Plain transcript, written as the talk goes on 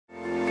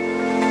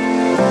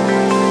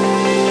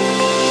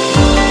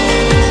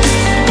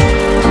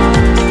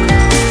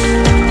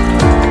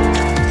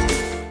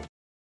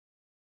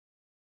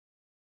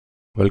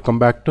Welcome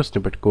back to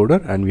Snippet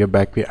Coder, and we are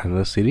back with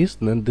another series.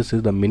 Then this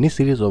is the mini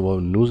series of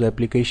our news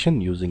application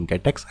using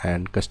GetX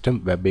and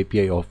custom web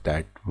API of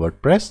that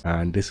WordPress.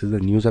 And this is the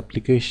news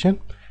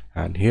application,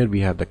 and here we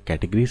have the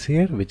categories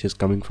here which is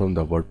coming from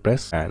the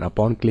WordPress, and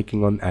upon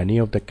clicking on any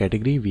of the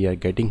category we are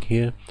getting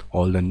here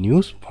all the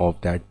news of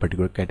that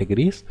particular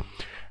categories.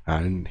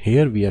 And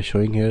here we are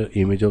showing here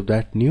image of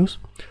that news.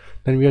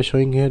 Then we are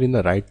showing here in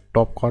the right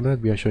top corner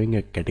we are showing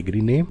a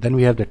category name. Then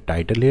we have the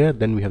title here,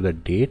 then we have the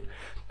date,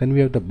 then we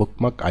have the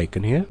bookmark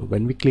icon here.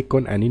 When we click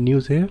on any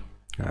news here,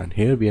 and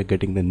here we are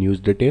getting the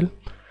news detail,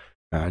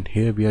 and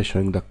here we are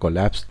showing the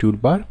collapse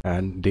toolbar,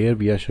 and there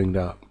we are showing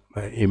the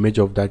image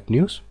of that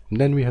news.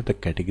 Then we have the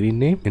category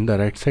name. In the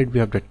right side we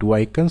have the two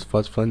icons.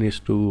 First one is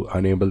to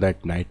enable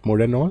that night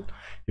mode and all.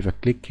 If I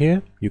click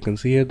here, you can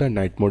see here the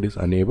night mode is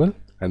enabled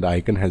and the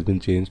icon has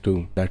been changed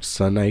to that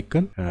sun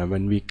icon.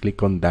 When we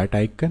click on that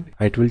icon,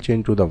 it will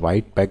change to the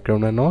white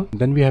background and all.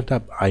 Then we have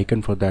the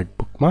icon for that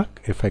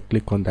bookmark. If I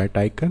click on that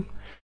icon,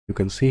 you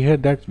can see here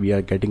that we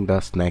are getting the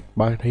snack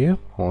bar here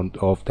on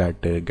of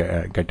that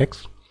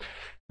GetX.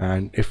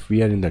 And if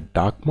we are in the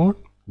dark mode,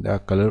 the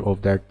color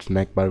of that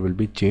snack bar will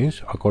be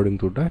changed according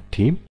to the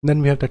theme.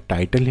 Then we have the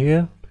title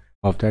here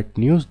of that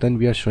news. Then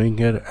we are showing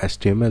here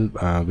HTML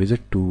widget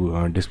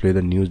to display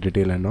the news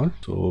detail and all.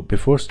 So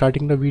before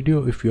starting the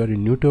video, if you are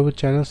new to our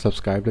channel,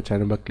 subscribe the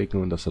channel by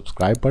clicking on the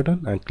subscribe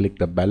button and click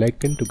the bell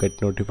icon to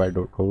get notified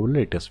of our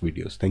latest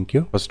videos. Thank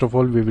you. First of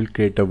all, we will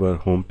create our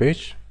home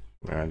page,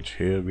 and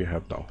here we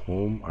have the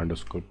home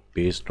underscore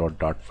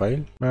page.dart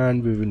file,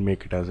 and we will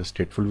make it as a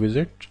stateful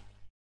widget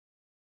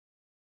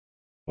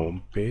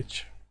home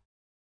page.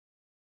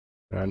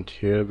 And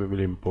here we will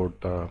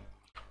import the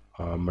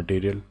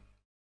material.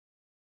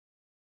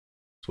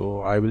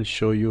 So I will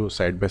show you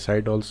side by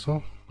side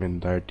also in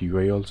that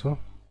UI also.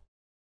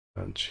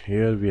 And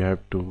here we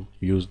have to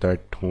use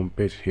that home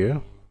page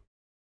here.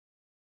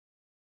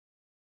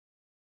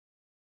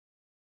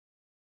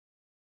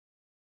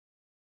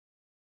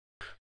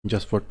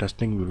 Just for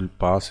testing, we will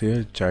pass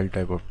here child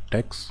type of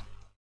text.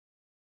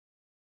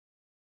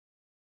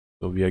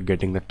 So we are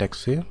getting the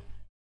text here.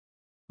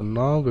 So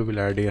now we will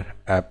add here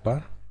app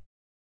bar.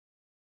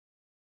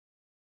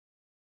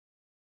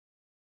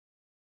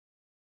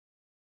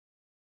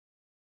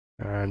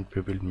 And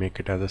we will make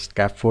it as a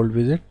scaffold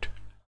widget.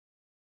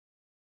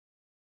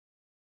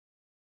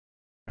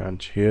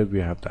 And here we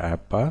have the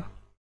app bar.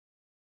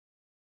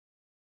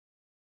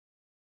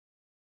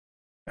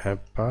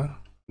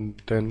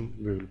 Then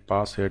we will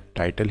pass here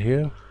title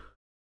here.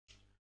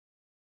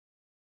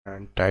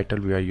 And title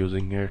we are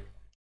using here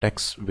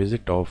text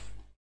widget of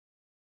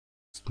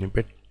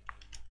Snippet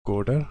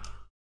Coder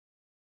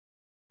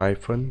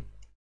hyphen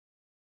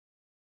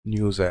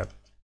news app.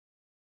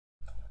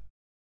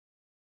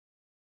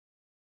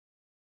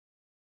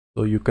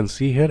 So you can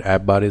see here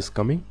app bar is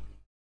coming.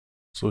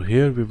 So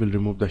here we will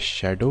remove the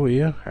shadow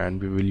here and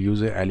we will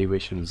use a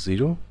elevation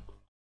 0.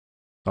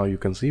 Now you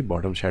can see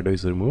bottom shadow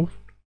is removed.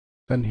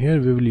 Then here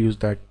we will use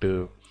that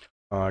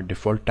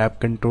default tab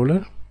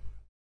controller.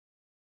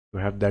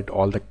 We have that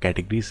all the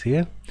categories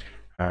here,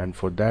 and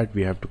for that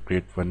we have to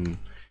create one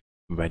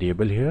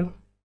variable here,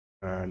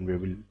 and we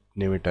will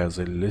name it as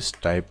a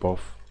list type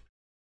of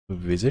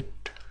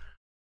widget,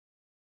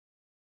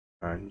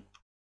 and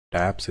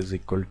tabs is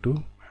equal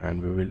to,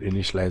 and we will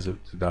initialize it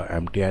with the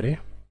empty array.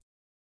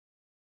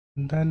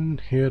 And then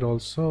here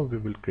also we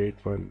will create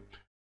one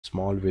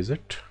small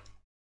widget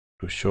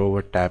to show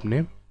our tab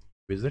name,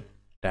 widget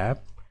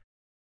tab,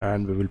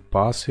 and we will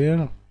pass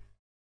here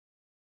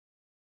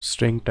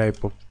string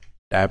type of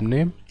tab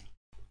name,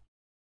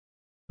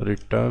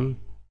 return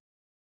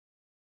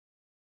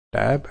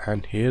tab,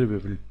 and here we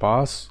will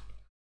pass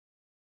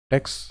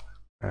text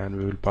and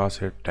we will pass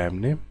here tab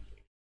name.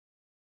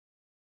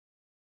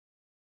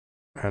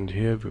 And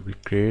here we will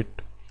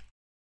create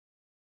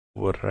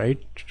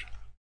override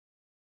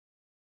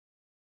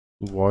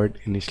void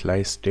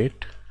initialize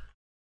state,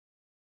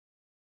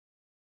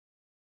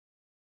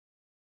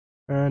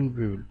 and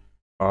we will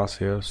pass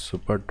here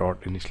super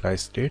dot initialize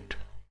state.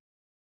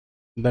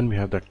 Then we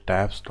have the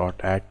tabs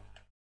dot add,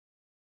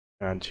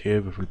 and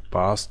here we will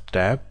pass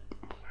tab,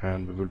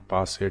 and we will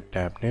pass here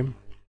tab name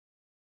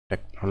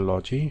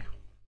technology.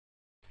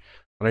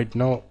 Right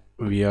now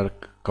we are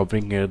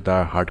covering here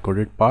the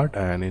hard-coded part,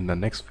 and in the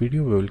next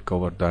video we will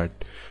cover that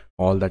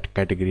all that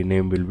category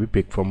name will be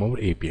picked from our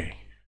API.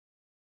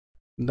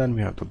 Then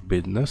we have the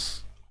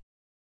business,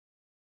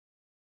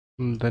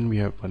 and then we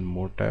have one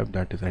more tab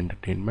that is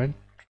entertainment.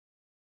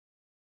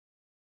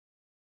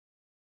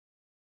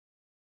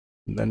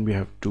 Then we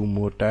have two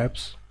more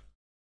tabs,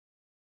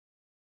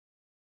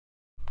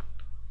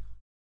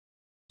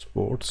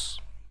 sports,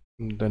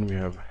 and then we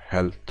have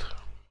health.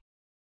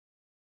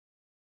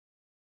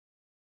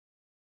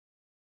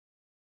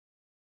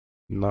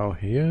 Now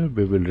here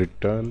we will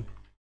return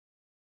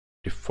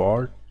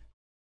default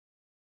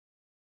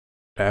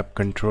tab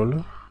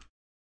controller,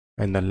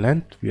 and the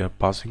length we are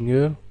passing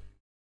here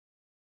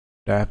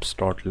tabs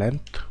dot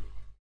length,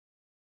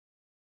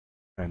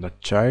 and the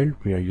child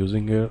we are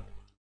using here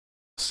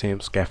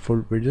same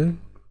scaffold widget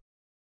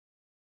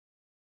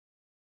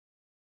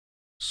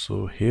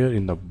So here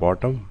in the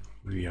bottom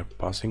we are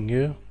passing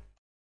here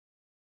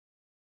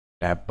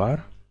tab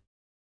bar,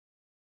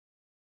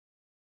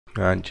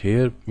 and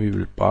here we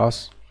will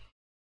pass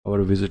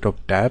our visit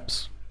of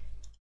tabs.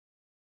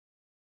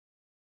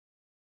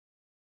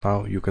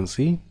 Now you can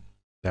see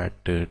that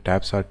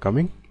tabs are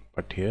coming,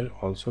 but here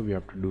also we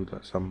have to do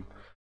some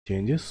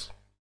changes,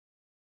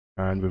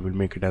 and we will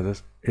make it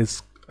as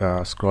is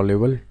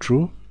scrollable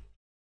true.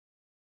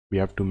 We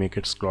have to make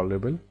it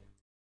scrollable.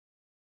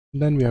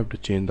 Then we have to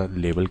change the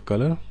label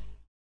color,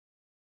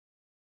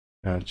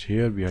 and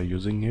here we are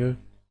using here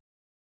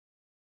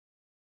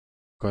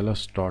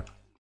colors dot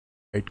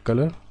white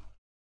color.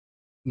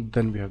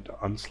 Then we have the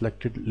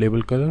unselected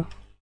label color,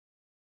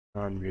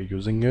 and we are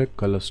using here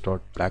colors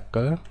dot black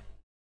color.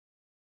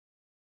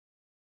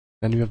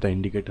 Then we have the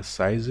indicator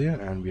size here,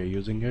 and we are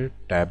using here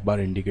tab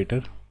bar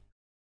indicator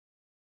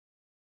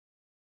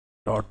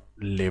dot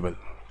label.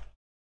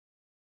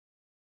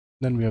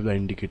 Then we have the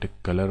indicator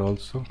color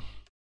also,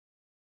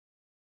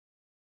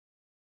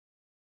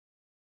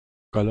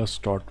 colors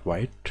dot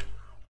white.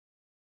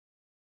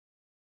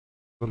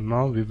 So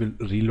now we will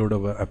reload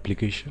our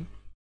application.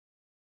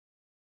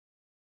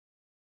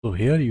 So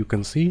here you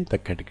can see the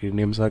category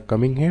names are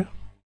coming here.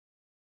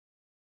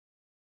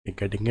 You're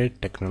getting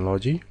it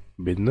technology,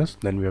 business,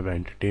 then we have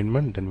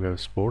entertainment, then we have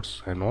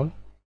sports and all.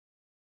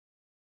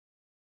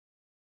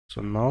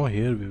 So now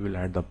here we will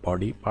add the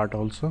body part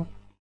also,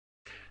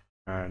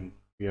 and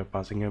we are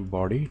passing a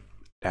body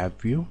tab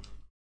view,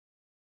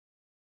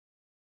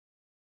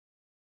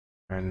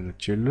 and in the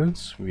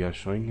children's we are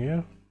showing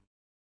here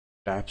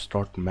tabs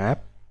dot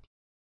map,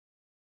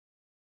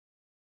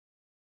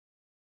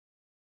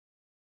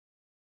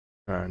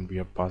 and we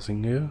are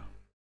passing here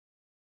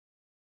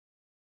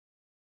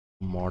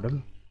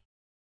model,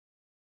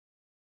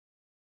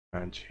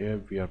 and here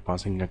we are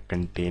passing a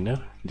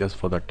container just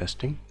for the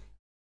testing,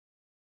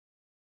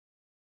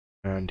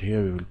 and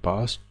here we will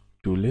pass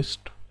to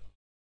list,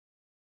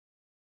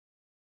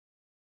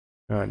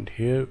 and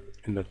here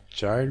in the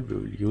child we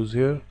will use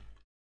here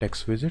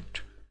text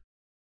widget,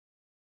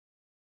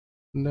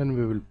 and then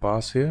we will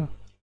pass here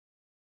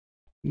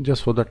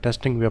just for the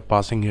testing. We are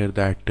passing here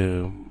that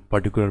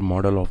particular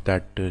model of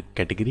that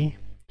category,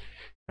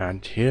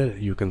 and here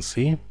you can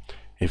see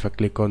if I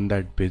click on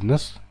that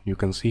business, you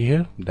can see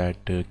here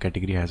that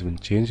category has been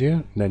changed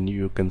here. Then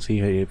you can see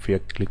here if you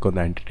click on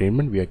the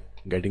entertainment, we are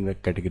getting the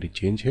category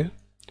change here.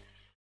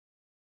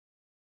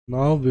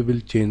 Now we will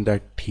change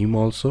that theme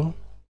also,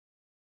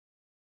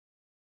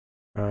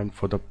 and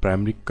for the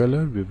primary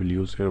color we will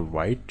use here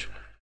white,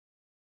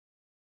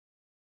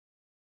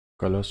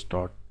 colors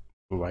dot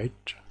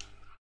white.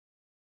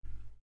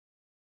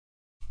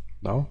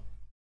 Now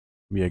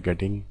we are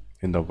getting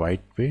in the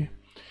white way,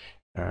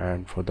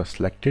 and for the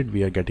selected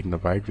we are getting the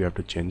white. We have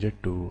to change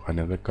it to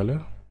another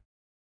color,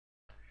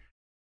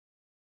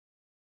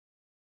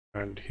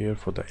 and here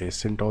for the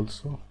accent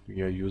also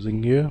we are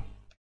using here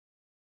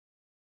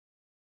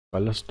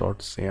colors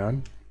dot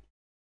cyan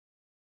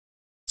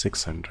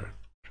 600,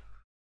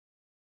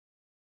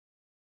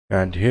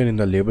 and here in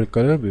the label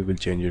color we will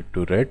change it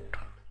to red.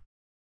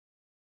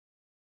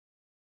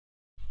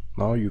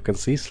 Now you can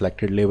see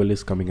selected label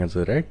is coming as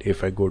a red.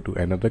 If I go to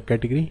another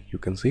category, you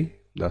can see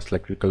the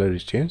selected color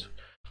is changed,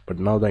 but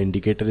now the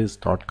indicator is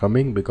not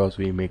coming because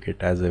we make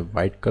it as a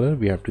white color.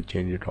 We have to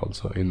change it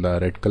also in the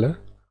red color,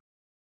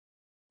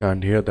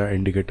 and here the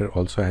indicator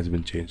also has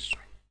been changed.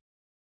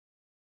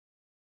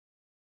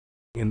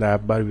 In the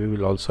app bar we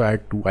will also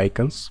add two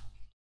icons,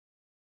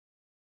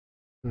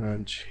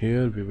 and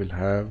here we will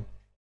have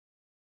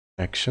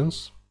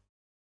actions,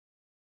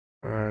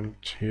 and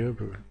here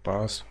we will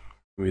pass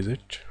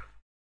visit.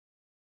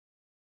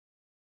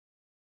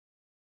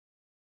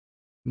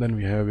 Then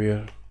we have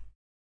here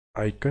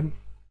icon,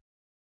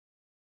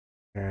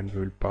 and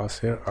we will pass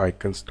here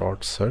icons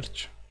dot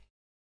search.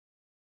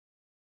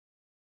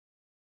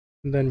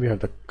 Then we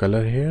have the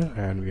color here,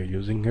 and we are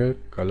using here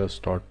colors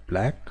dot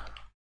black.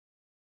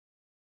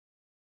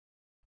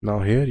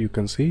 Now here you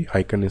can see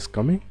icon is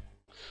coming.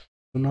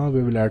 So now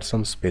we will add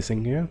some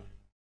spacing here,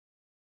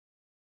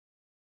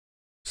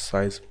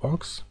 size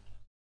box,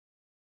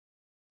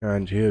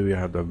 and here we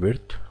have the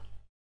width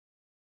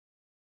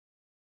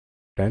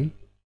 10.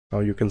 Now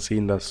you can see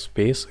in the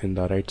space in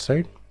the right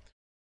side.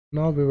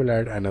 Now we will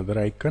add another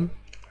icon,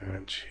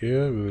 and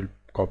here we will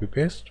copy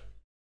paste,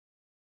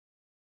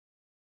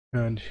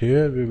 and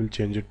here we will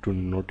change it to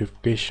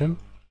notification.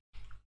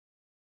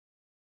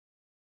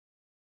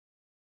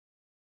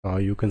 Now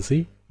you can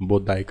see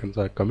both the icons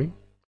are coming.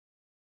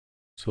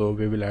 So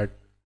we will add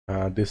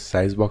this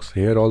size box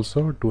here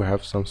also to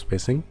have some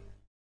spacing.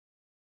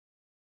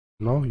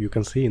 Now you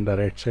can see in the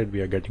right side we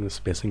are getting the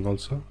spacing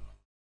also.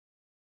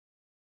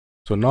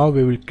 So now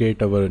we will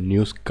create our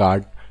news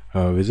card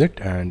visit,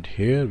 and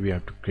here we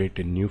have to create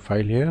a new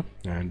file here,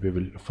 and we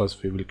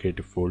will create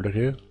a folder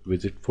here,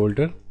 visit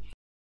folder,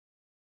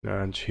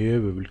 and here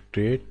we will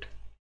create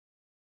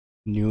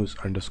news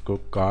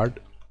underscore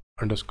card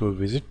underscore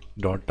visit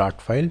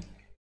dot file.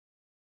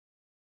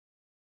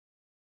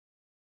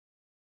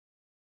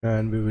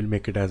 and we will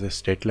make it as a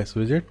stateless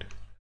widget.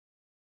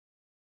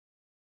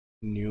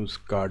 News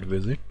card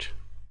widget,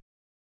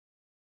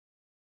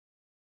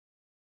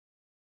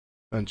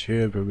 and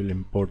here we will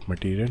import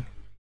material,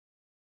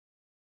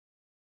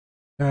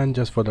 and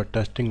just for the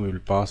testing we will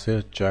pass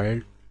a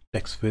child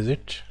text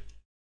widget.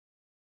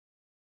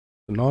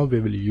 So now we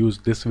will use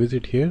this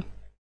widget here.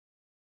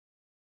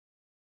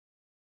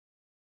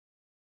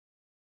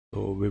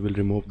 So we will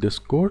remove this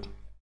code,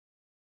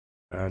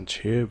 and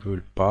here we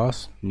will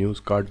pass news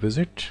card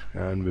widget,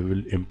 and we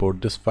will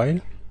import this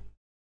file.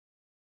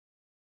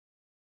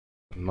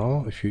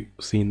 Now if you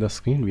see in the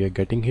screen, we are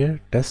getting here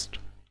test.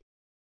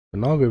 So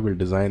now we will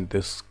design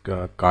this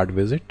card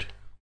widget,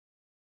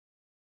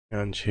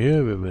 and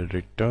here we will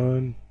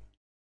return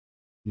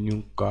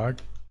new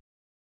card.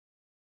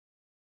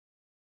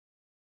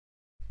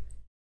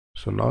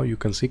 So now you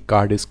can see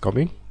card is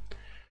coming,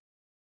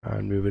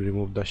 and we will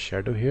remove the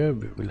shadow here.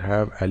 We will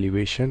have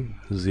elevation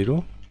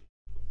 0.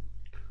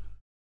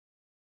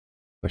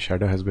 The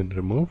shadow has been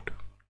removed.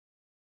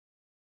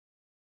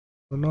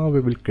 So now we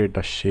will create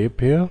a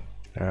shape here,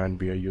 and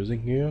we are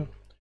using here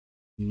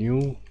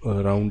new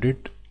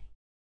rounded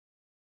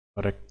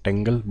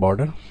rectangle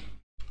border,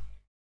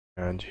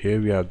 and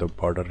here we have the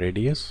border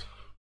radius,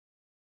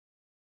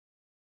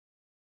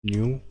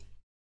 new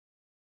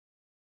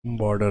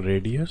border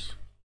radius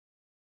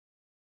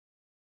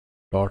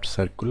dot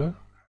circular.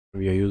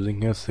 We are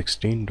using here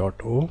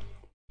 16.0.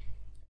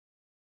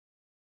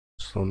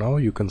 So now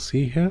you can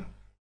see here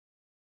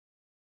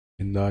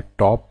in the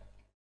top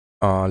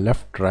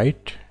left,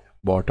 right,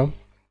 bottom,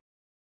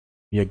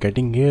 we are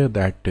getting here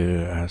that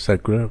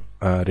circular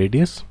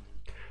radius.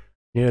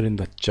 Here in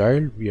the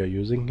child we are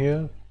using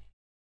here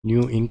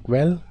new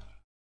inkwell,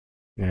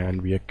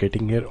 and we are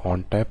getting here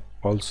on tap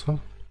also.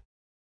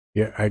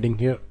 We are adding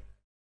here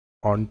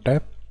on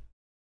tap.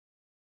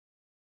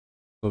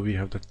 So we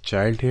have the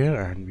child here,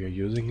 and we are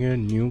using here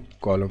new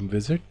column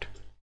widget,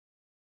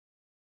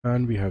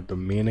 and we have the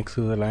main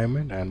axis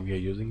alignment, and we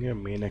are using here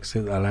main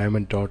axis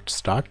alignment dot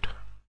start.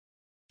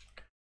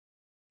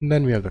 And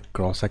then we have the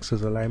cross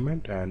axis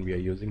alignment, and we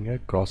are using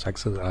here cross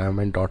axis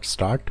alignment dot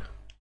start.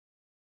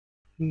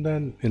 And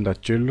then in the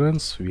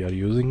children's we are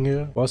using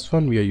here, first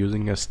one we are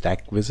using a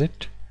stack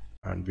widget,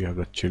 and we have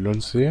the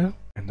children's here.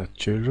 In the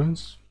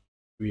children's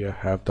we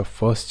have the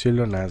first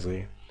children as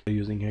a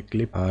using a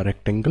clip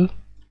rectangle,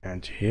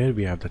 and here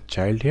we have the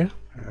child here,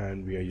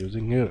 and we are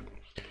using here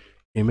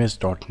image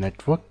dot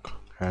network,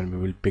 and we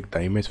will pick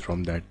the image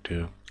from that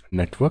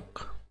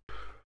network.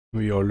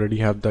 We already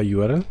have the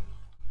URL.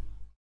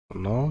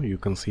 Now you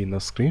can see in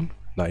the screen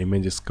the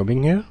image is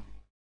coming here,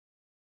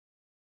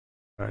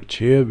 and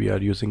here we are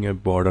using a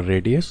border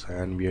radius,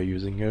 and we are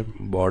using a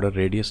border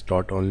radius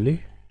dot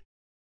only,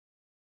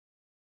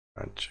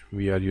 and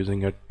we are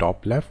using a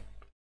top left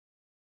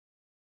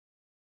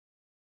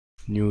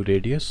new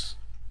radius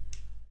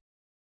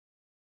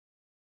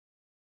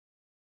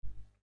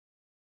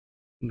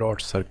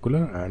dot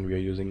circular, and we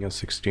are using a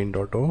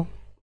 16.0.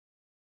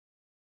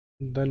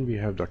 Then we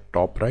have the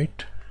top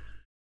right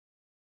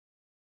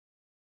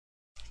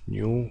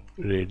new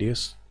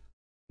radius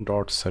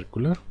dot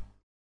circular,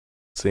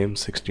 same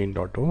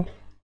 16.0.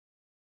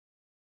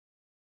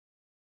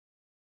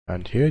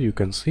 and here you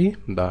can see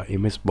the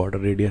image border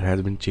radius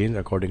has been changed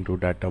according to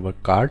that our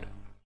card.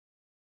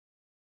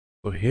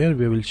 So here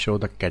we will show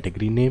the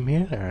category name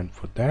here, and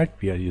for that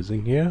we are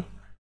using here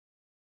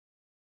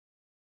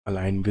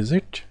align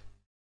widget,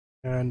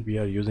 and we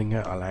are using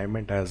a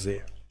alignment as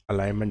a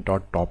alignment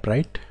dot top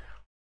right,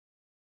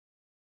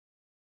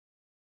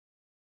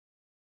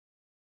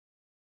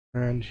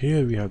 and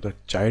here we have the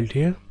child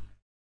here.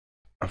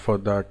 For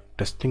the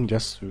testing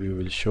just we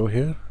will show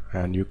here,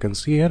 and you can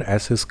see here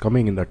S is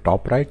coming in the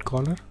top right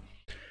corner.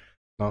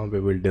 Now we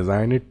will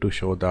design it to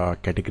show the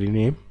category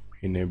name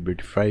in a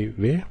beautiful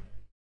way,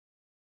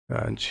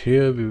 and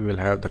here we will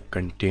have the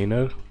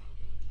container,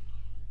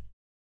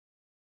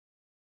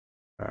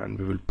 and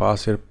we will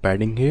pass here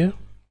padding here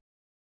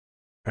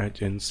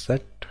as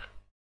inset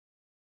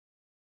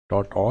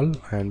dot all,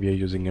 and we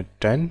are using a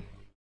 10.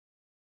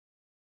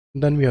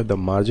 Then we have the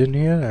margin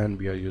here, and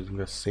we are using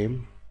the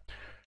same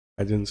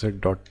as insert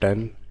dot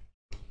 10.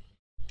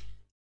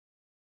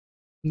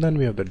 Then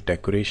we have the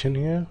decoration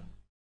here,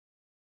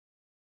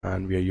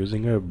 and we are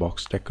using a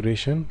box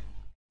decoration.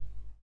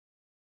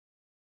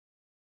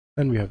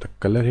 Then we have the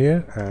color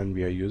here, and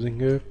we are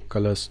using a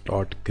colors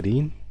dot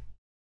green.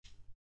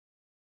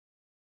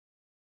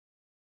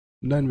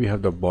 Then we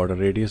have the border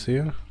radius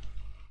here,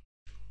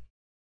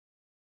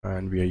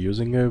 and we are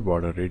using a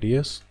border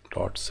radius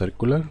dot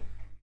circular,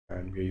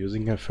 and we are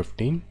using a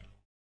 15.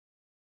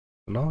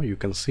 Now you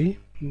can see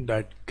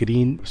that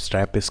green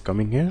strap is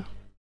coming here.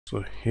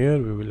 So here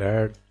we will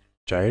add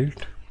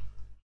child,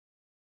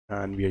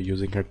 and we are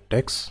using a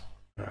text,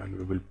 and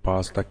we will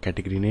pass the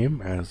category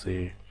name as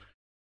a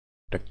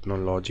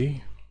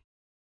technology,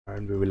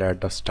 and we will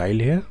add the style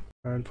here,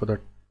 and for the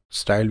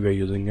style we are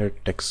using a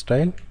text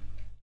style,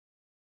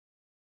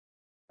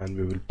 and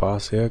we will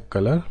pass here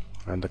color,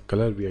 and the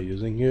color we are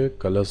using here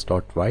colors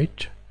dot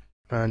white,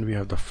 and we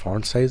have the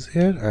font size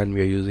here, and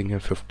we are using here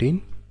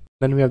 15.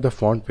 Then we have the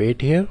font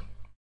weight here,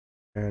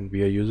 and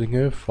we are using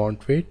here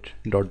font weight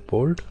dot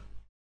bold.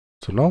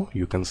 So now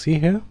you can see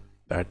here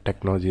that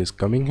technology is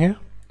coming here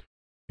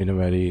in a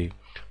very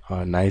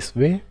nice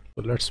way.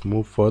 So let's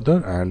move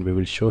further, and we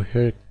will show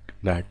here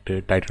that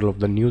title of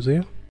the news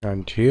here.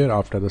 And here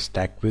after the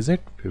stack widget,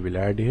 we will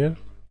add here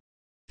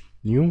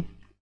new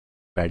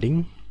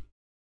padding,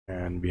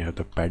 and we have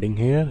the padding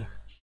here,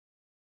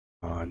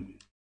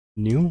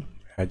 new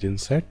edge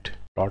inset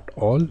dot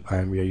all,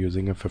 and we are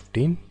using a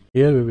 15.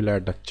 Here we will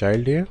add the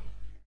child here,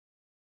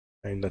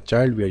 and the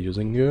child we are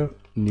using here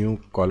new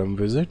column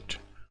widget,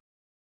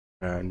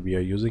 and we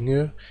are using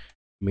here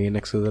main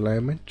axis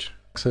alignment,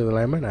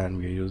 and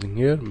we are using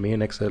here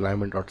main axis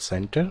alignment dot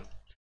center.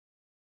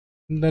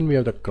 And then we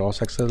have the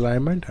cross axis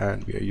alignment,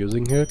 and we are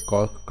using here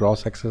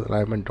cross axis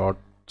alignment dot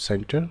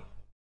center.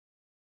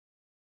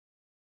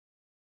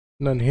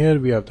 And then here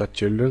we have the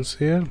children's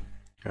here,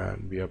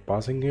 and we are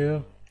passing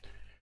here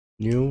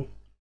new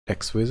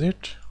text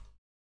widget,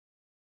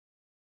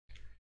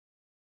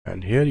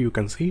 and here you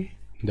can see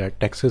that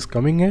text is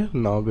coming here.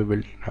 Now we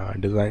will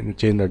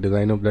change the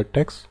design of that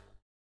text,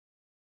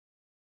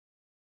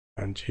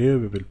 and here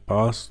we will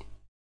pass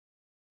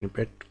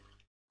snippet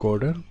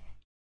coder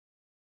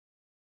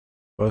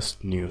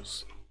first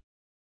news.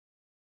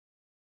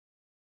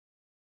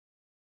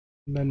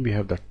 And then we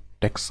have the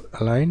text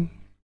align,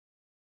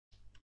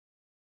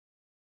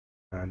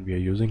 and we are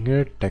using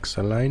here text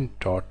align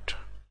dot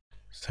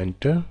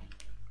center.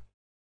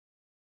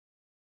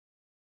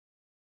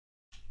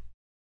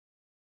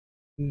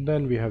 And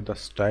then we have the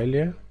style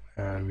here,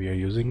 and we are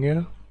using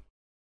here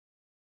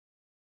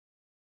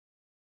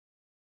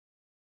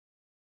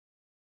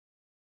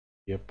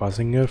we are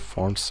passing here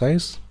font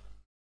size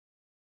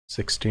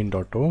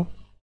 16.0.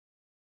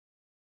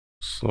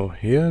 So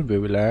here we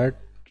will add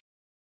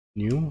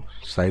new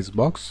size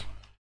box,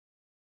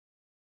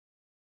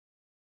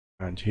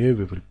 and here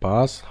we will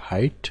pass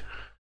height,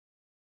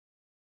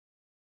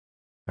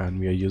 and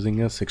we are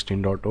using a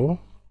 16.0.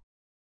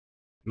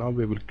 Now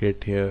we will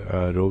create here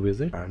a row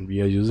widget, and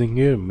we are using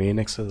here main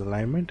axis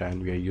alignment,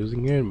 and we are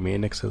using here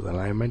main axis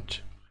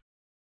alignment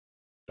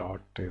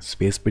dot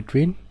space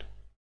between.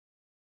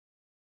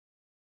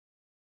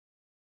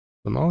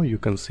 So now you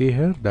can see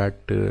here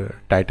that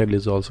title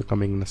is also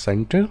coming in the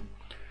center,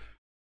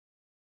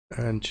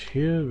 and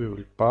here we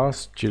will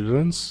pass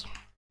children's.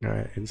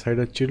 Inside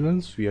the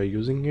children's we are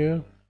using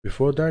here,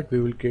 before that we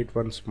will create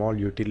one small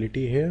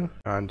utility here,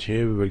 and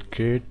here we will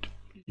create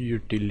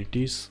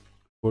utilities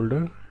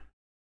folder.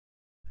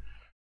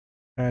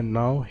 And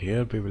now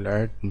here we will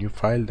add new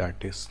file,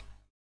 that is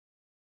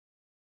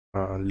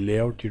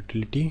layout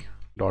utility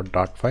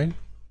dot file,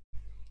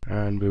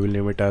 and we will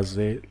name it as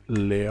a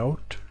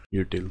layout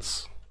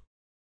utils.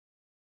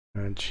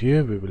 And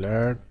here we will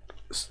add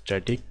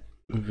static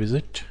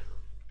widget.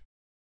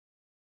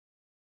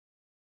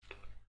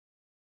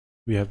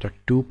 We have the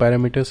two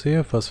parameters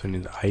here. First one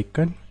is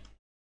icon,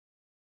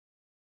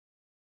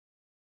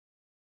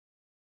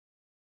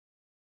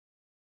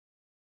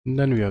 and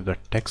then we have the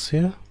text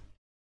here,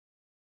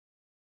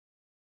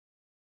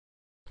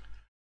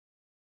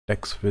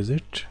 text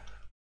widget,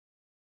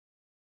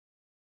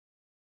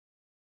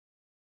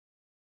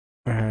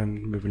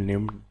 and we will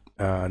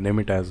name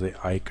it as a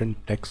icon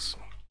text.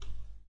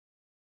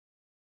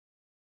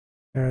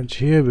 And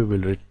here we will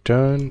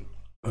return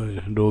a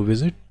row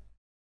widget.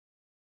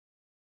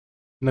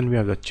 Then we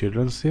have the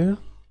children's here,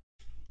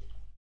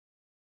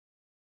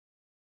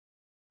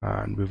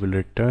 and we will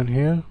return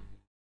here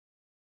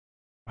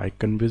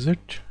icon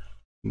widget.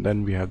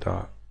 Then we have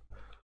the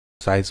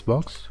size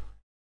box,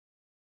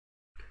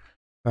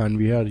 and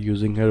we are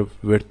using here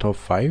width of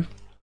 5.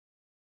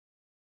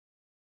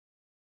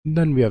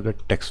 Then we have the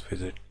text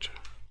widget,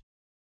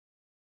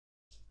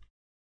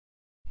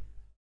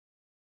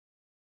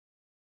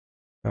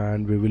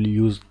 and we will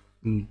use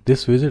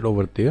this widget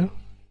over there.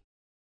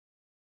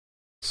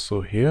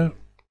 So here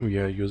we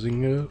are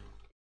using a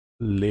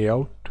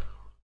layout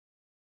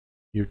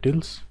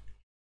utils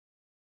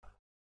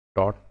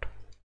dot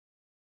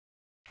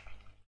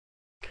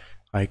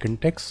icon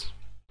text,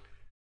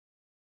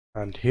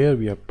 and here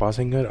we are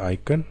passing our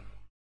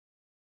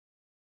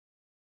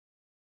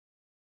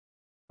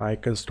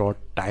icons dot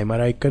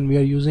timer icon we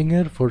are using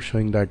here for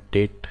showing that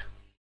date.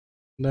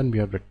 Then we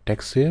have the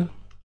text here,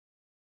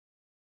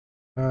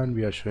 and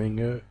we are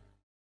showing a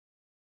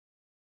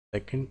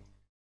 2nd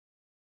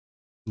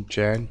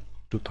Jan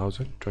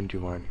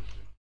 2021.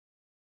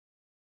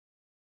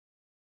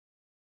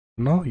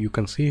 Now you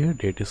can see here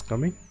date is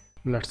coming.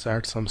 Let's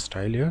add some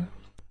style here,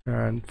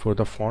 and for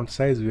the font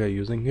size we are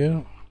using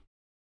here,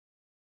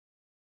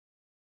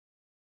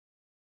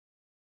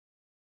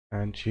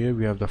 and here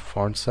we have the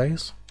font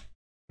size,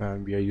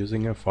 and we are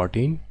using a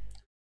 14.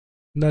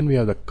 Then we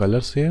have the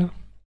colors here,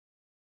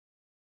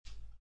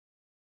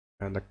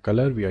 and the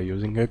color we are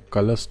using a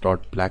colors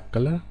dot black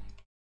color.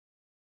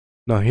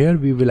 Now here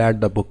we will add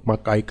the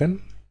bookmark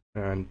icon,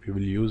 and we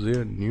will use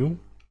a new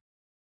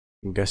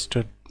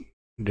gesture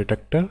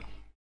detector,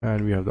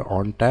 and we have the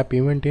on tap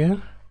event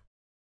here.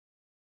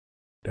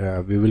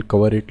 We will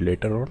cover it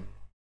later on.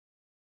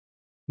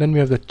 Then we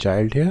have the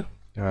child here,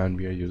 and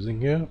we are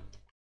using here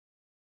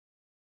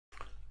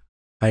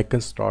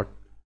icons dot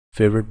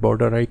favorite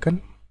border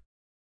icon.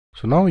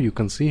 So now you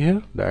can see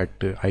here that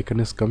icon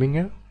is coming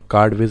here.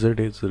 Card wizard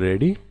is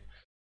ready.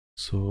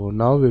 So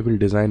now we will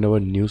design our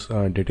news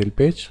detail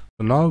page.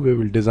 So now we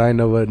will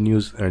design our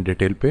news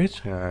detail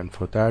page, and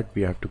for that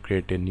we have to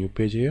create a new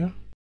page here,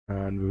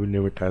 and we will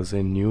name it as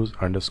a news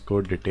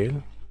underscore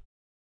detail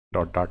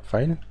dot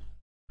file,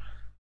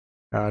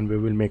 and we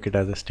will make it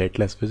as a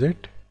stateless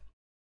visit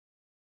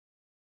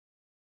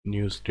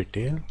news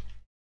detail,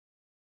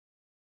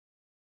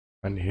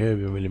 and here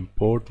we will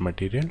import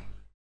material,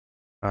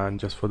 and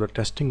just for the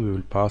testing we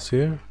will pass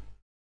here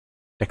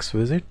text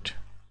visit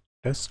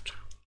test.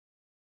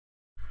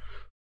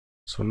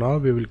 So now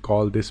we will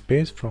call this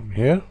page from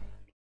here,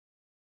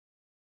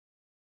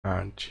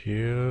 and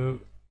here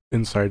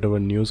inside our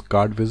news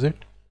card visit.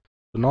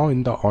 So now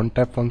in the on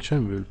tap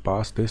function we will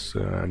pass this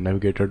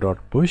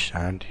navigator.push,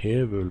 and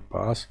here we will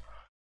pass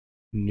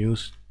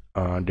news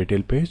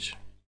detail page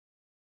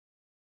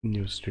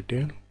news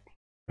detail,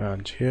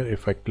 and here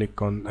if I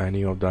click on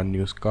any of the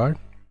news card,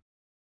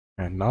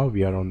 and now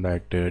we are on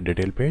that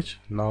detail page.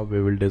 Now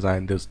we will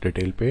design this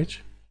detail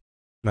page,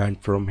 and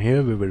from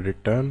here we will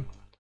return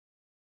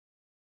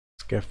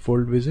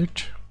scaffold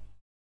visit.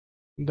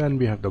 Then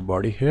we have the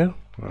body here,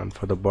 and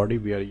for the body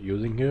we are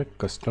using here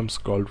custom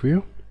scroll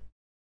view.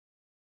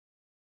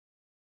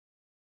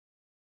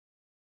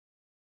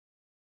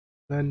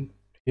 Then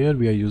here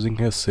we are using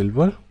here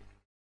silver,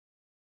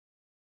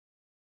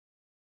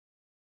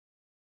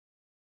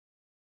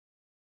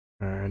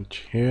 and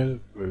here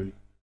we will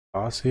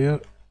pass here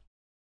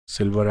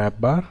silver app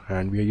bar,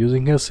 and we are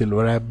using here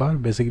silver app bar.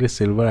 Basically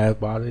silver app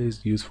bar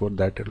is used for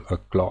that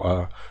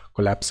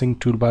collapsing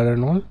toolbar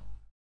and all.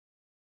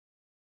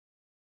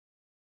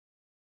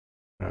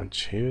 And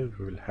here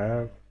we will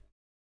have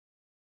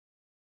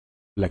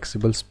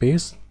flexible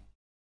space,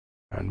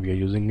 and we are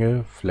using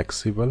a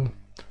flexible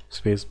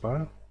space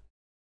bar.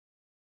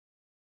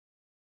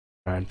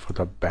 And for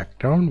the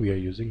background we are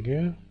using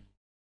here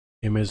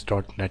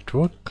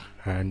image.network,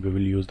 and we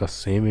will use the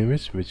same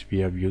image which we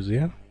have used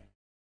here.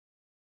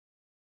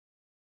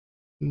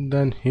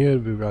 Then here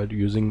we are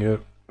using a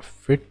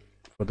fit.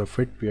 For the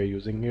fit we are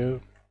using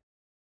here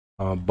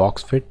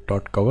box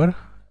fit.cover.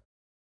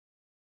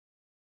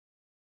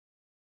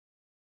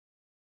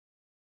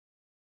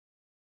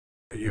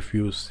 If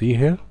you see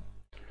here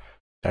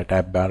that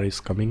app bar is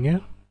coming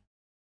here.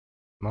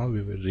 Now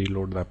we will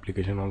reload the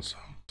application also.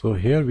 So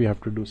here we have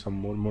to do some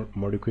more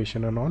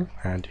modification and all,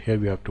 and here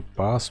we have to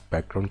pass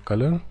background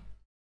color,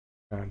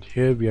 and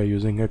here we are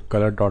using a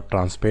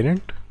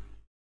color.transparent.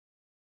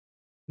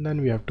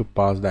 Then we have to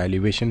pass the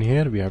elevation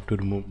here. We have to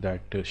remove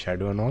that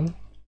shadow and all.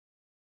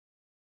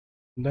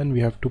 Then we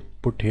have to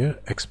put here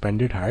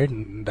expanded height.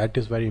 That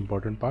is very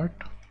important part.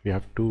 We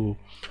have to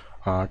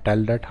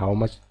tell that how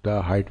much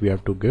the height we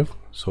have to give,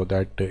 so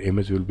that the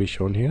image will be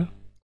shown here.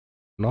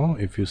 Now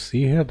if you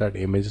see here that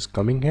image is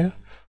coming here,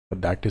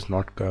 but that is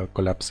not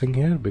collapsing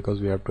here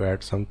because we have to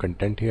add some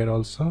content here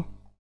also.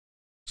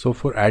 So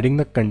for adding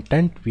the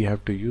content we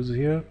have to use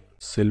here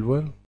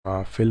silver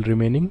fill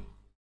remaining,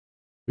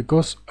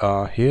 because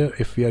here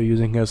if we are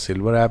using a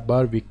silver app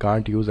bar we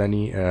can't use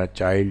any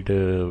child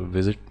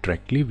visit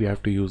directly. We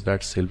have to use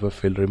that silver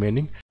fill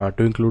remaining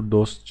to include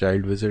those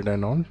child visit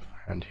and all.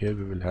 And here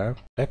we will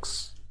have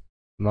text.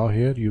 Now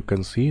here you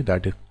can see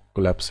that is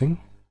collapsing.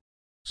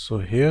 So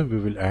here we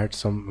will add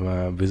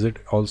some visit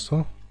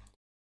also.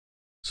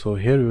 So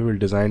here we will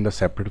design the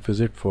separate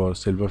visit for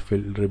silver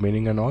fill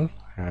remaining and all,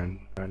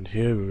 and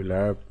here we will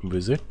have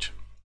visit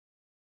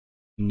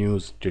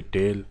news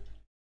detail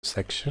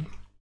section,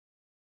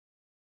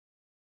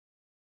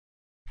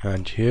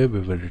 and here we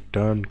will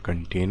return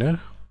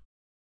container,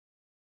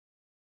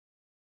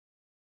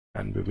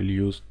 and we will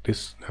use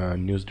this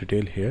news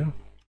detail here.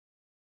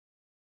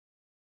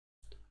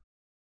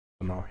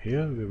 So now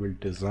here we will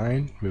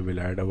design, we will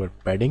add our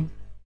padding,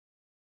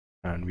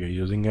 and we are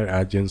using here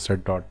as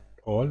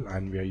insert.all,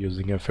 and we are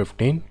using a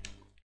 15.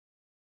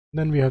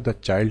 Then we have the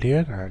child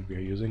here, and we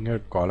are using a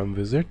column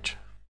visit,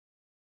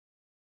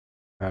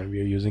 and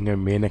we are using a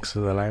main axis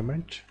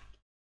alignment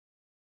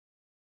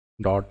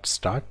dot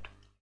start.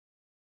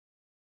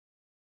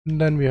 And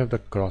then we have the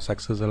cross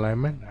axis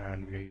alignment,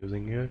 and we are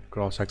using here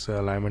cross axis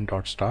alignment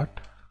dot start.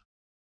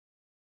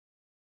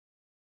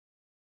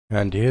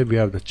 And here we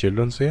have the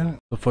children's here.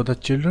 So for the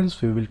children's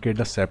we will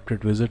create a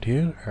separate visit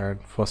here, and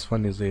first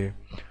one is a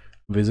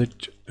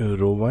visit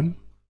row 1.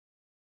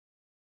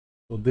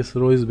 So this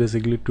row is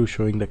basically to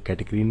showing the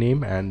category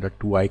name and the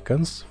 2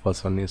 icons.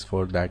 First one is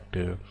for that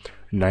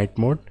night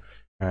mode,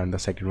 and the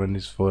second one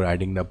is for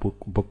adding the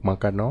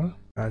bookmark and all.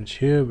 And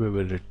here we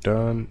will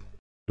return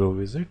row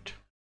visit.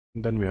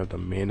 Then we have the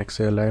main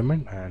axis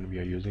alignment, and we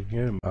are using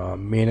here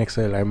main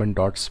axis alignment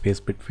dot space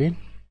between.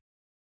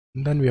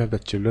 And then we have the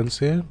children's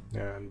here,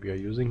 and we are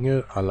using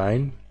here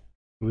align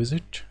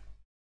visit.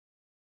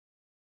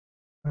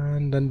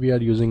 And then we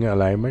are using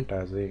alignment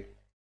as a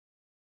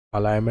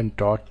alignment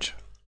dot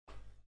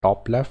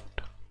top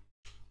left.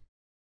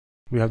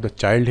 We have the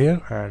child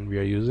here, and we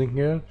are using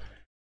here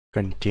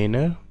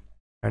container,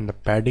 and the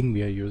padding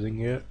we are using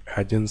here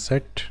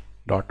agenset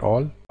dot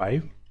all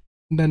 5.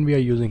 Then we are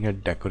using a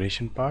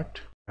decoration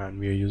part, and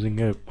we are using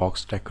a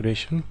box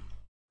decoration,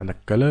 and the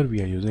color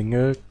we are using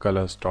a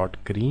colors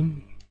dot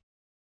green,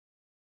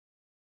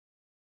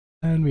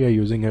 and we are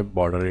using a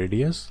border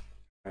radius,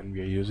 and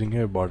we are using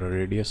a border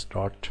radius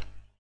dot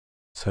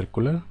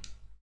circular,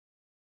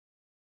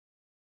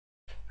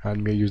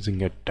 and we are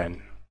using a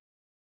 10.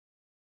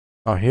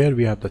 Now here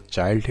we have the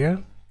child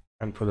here,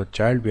 and for the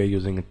child we are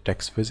using a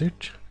text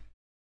visit.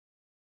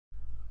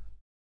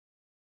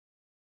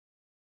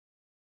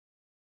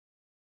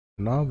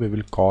 Now we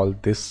will call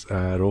this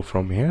row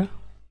from here.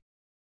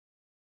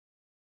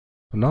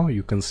 Now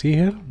you can see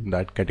here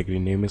that category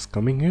name is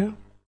coming here.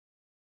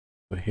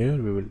 So here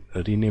we will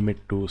rename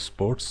it to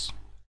sports.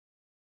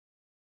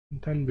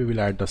 Then we will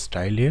add the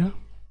style here,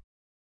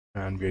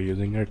 and we are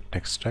using a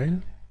text style.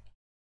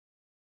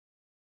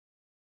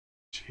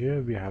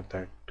 Here we have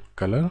that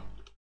color,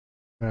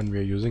 and we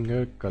are using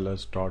a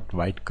colors dot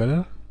white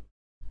color.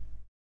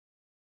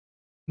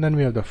 Then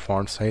we have the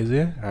font size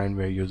here, and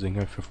we are using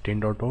a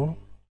 15.0.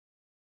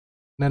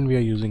 Then we are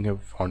using a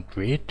font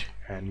weight,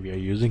 and we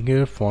are using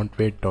a font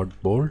weight dot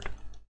bold.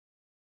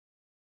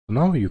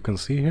 Now you can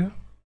see here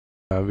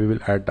we will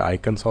add the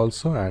icons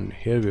also, and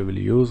here we will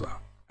use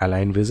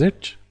align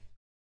visit,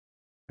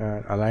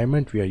 and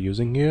alignment we are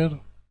using here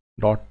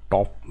dot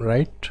top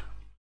right.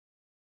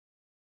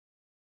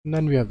 And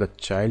then we have the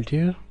child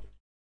here,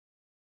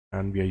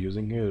 and we are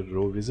using a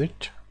row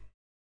visit,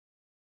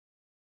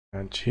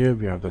 and here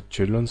we have the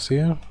children's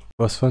here.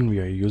 First one we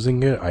are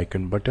using a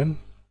icon button.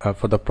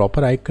 For the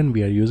proper icon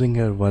we are using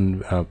here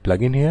one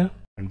plugin here,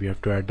 and we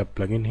have to add the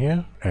plugin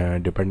here,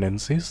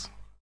 dependencies,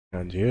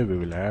 and here we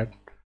will add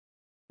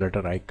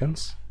Flutter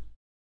icons.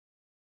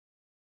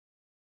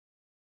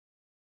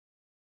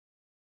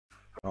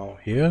 Now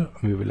here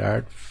we will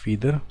add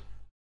feather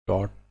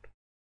dot,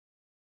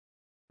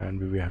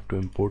 and we will have to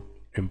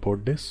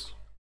import this.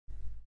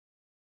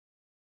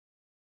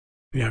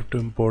 We have to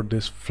import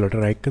this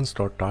flutter icons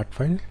dot dart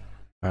file,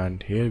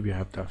 and here we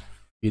have the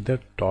feather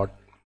dot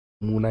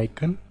moon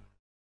icon.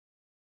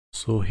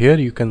 So here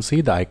you can see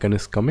the icon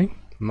is coming.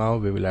 Now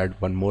we will add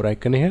one more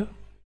icon here,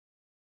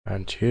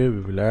 and here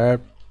we will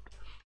add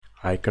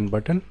icon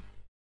button,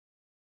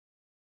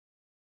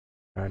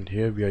 and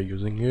here we are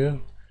using here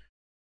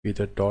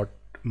feather dot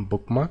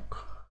bookmark.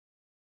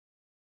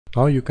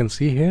 Now you can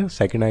see here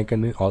second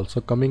icon is also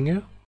coming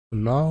here.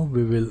 Now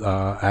we will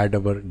add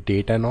our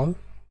date and all,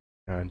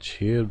 and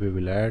here we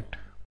will add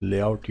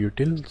layout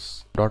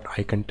utils dot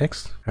icon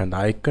text, and the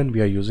icon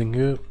we are using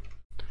here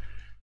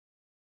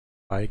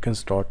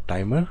icons dot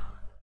timer.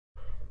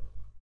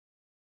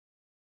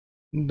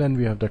 Then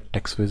we have the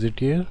text visit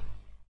here,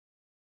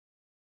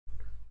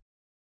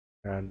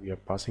 and we are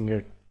passing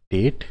a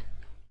date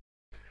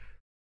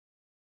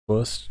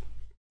 1st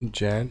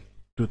Jan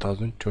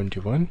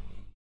 2021.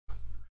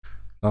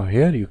 Now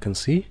here you can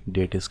see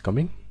date is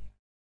coming.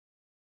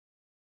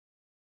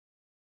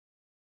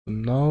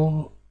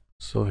 Now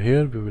so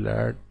here we will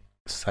add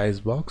size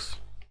box,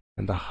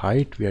 and the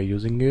height we are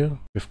using here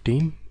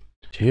 15.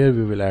 Here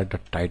we will add the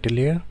title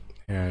here,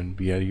 and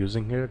we are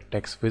using here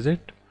text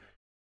visit,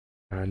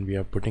 and we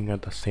are putting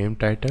at the same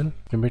title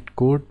limit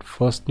code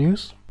first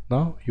news.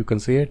 Now you can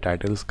see a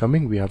title is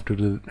coming. We have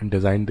to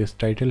design this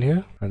title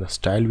here, and the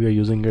style we are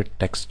using a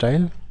text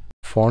style.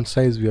 Font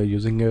size we are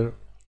using here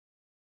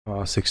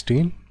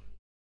 16,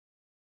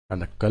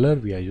 and the color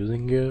we are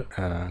using here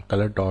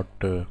color dot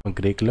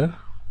gray color.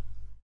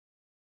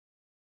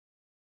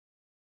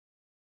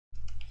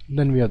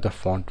 Then we have the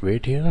font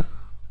weight here,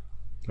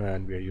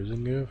 and we are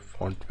using a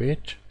font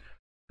weight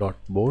dot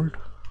bold.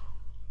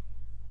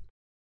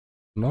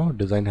 Now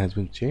design has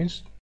been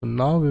changed. So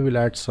now we will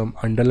add some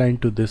underline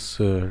to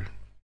this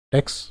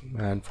text,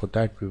 and for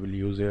that we will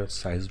use a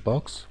size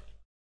box,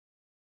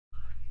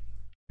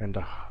 and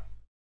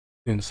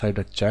inside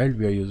the child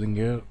we are using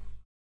a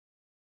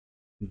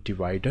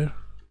divider,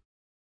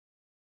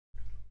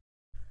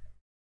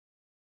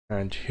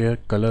 and here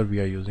color we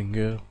are using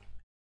a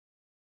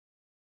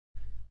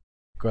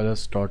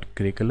colors dot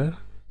gray color.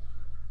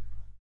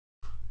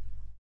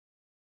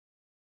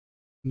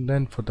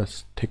 Then for the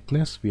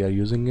thickness we are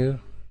using a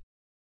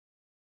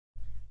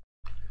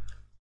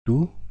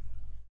 2,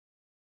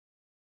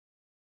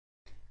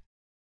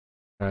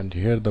 and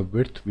here the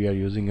width we are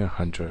using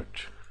 100.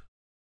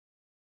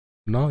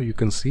 Now you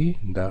can see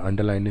the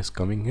underline is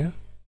coming here.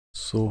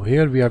 So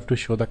here we have to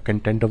show the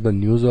content of the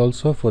news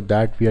also. For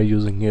that we are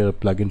using here a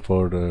plugin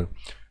for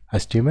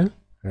HTML,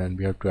 and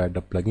we have to add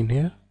the plugin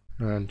here,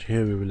 and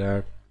here we will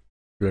add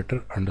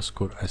Flutter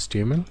underscore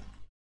HTML.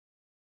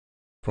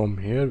 From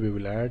here we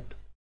will add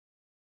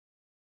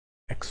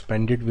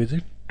expanded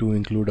widget to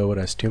include our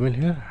HTML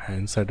here, and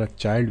inside the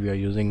child we are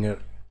using a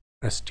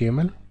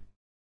HTML.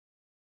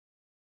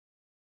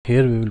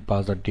 Here we will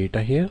pass the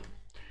data here,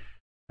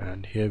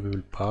 and here we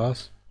will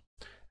pass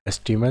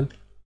HTML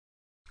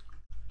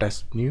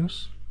test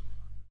news,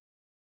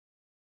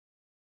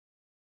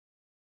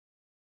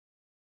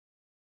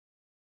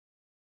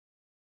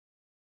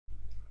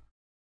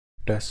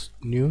 test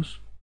news,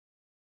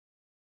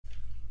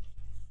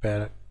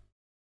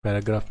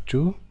 paragraph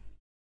 2,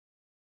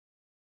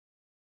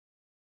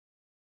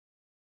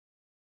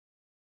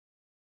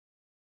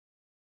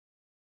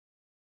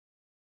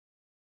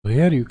 so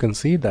here you can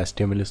see the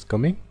HTML is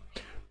coming.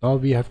 Now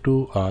we have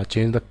to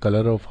change the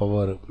color of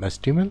our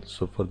HTML,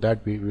 so for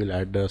that we will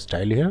add the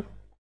style here,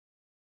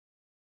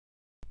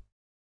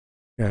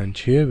 and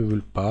here we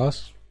will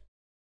pass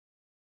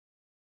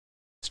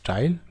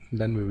style.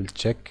 Then we will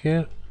check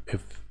here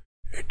if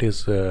it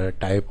is a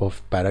type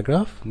of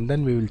paragraph, and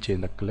then we will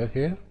change the color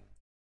here,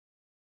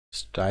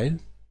 style,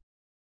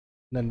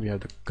 then we have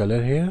the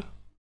color here,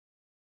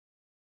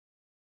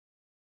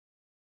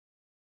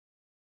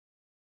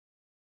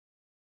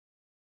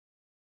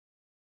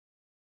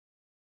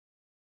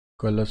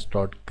 colors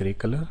dot gray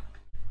color,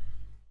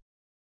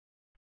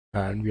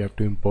 and we have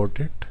to import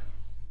it.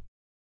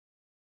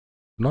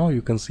 Now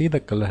you can see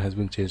the color has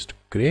been changed to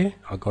gray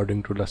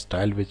according to the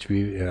style which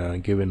we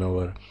give in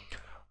our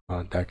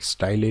that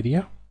style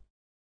area.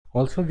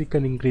 Also we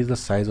can increase the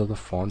size of the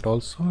font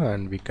also,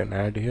 and we can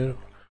add here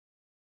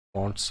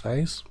font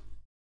size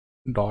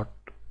dot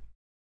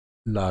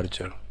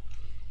larger.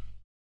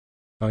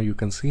 Now you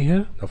can see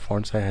here the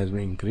font size has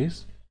been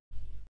increased.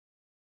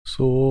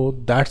 So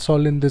that's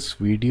all in this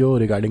video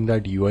regarding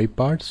that UI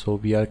part. So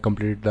we are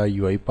completed the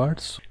UI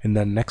parts. In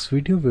the next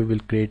video we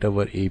will create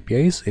our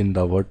APIs in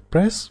the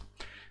WordPress,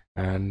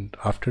 and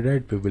after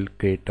that we will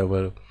create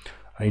our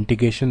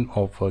integration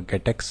of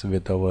GetX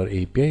with our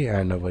API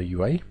and our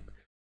UI.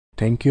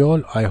 Thank you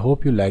all. I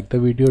hope you like the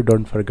video.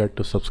 Don't forget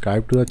to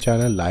subscribe to the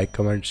channel, like,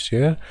 comment,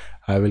 share.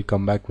 I will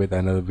come back with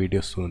another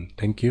video soon.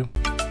 Thank you.